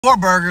4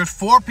 burgers,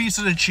 4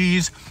 pieces of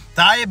cheese,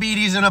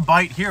 diabetes in a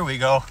bite. Here we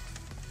go.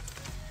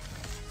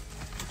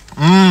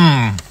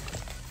 Oh.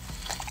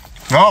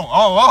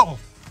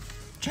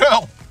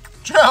 Chill.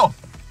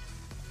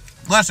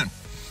 Listen,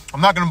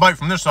 I'm not going to bite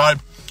from this side.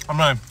 I'm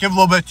going to give a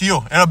little bit to you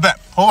in a bit.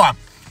 Hold on.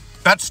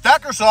 That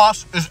stacker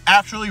sauce is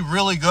actually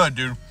really good,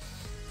 dude.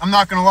 I'm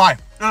not going to lie.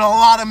 There's a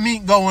lot of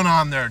meat going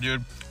on there,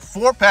 dude.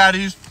 4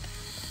 patties.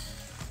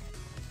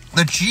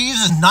 The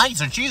cheese is nice.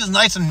 The cheese is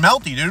nice and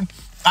melty, dude.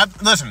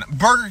 Listen,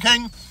 Burger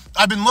King,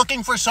 I've been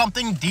looking for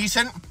something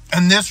decent,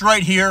 and this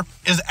right here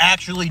is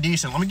actually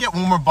decent. Let me get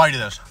one more bite of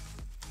this.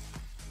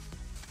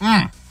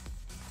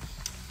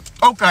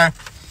 Okay.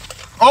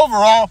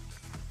 Overall,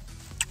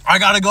 I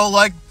gotta go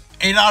like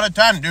 8 out of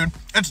 10, dude.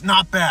 It's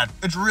not bad.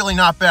 It's really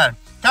not bad.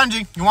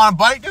 Kenzie, you want a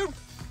bite, dude?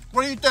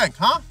 What do you think,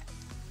 huh?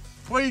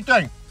 What do you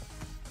think?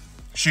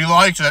 She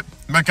likes it.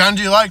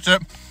 Mackenzie likes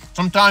it.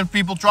 Sometimes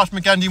people trust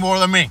Mackenzie more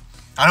than me.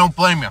 I don't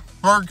blame you.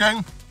 Burger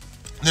King,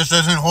 this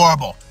isn't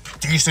horrible.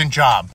 Decent job.